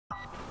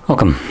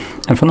Welcome,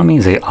 in front of me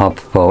is the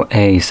OPPO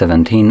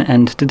A17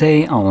 and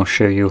today I'll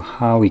show you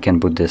how we can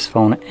boot this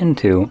phone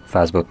into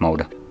Fastboot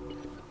mode.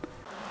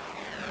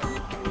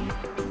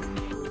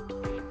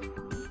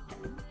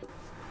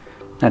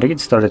 Now to get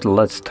started,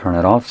 let's turn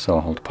it off,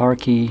 so hold power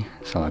key,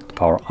 select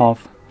power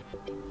off,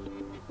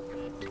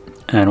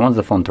 and once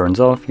the phone turns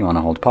off you want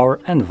to hold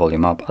power and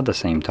volume up at the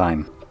same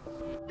time.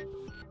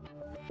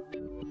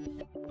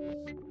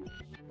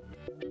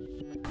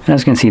 And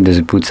as you can see,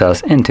 this boots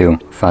us into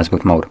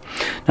Fastboot mode.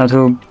 Now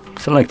to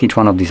select each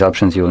one of these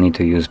options you'll need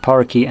to use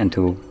power key, and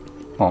to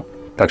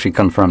actually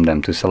confirm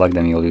them, to select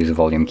them you'll use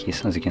volume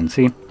keys, as you can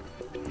see.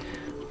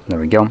 There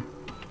we go.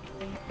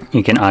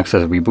 You can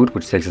access reboot,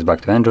 which takes us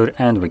back to Android,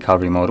 and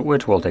recovery mode,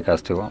 which will take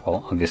us to,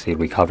 well, obviously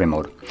recovery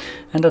mode.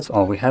 And that's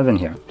all we have in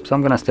here. So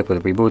I'm gonna stick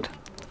with reboot,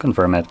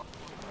 confirm it,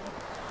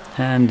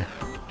 and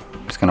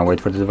I'm just gonna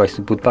wait for the device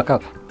to boot back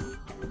up.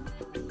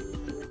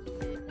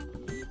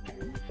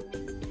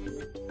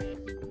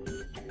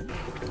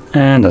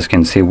 And as you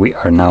can see, we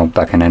are now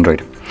back in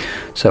Android.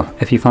 So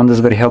if you found this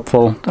very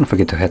helpful, don't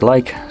forget to hit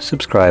like,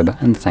 subscribe,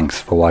 and thanks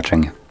for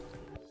watching.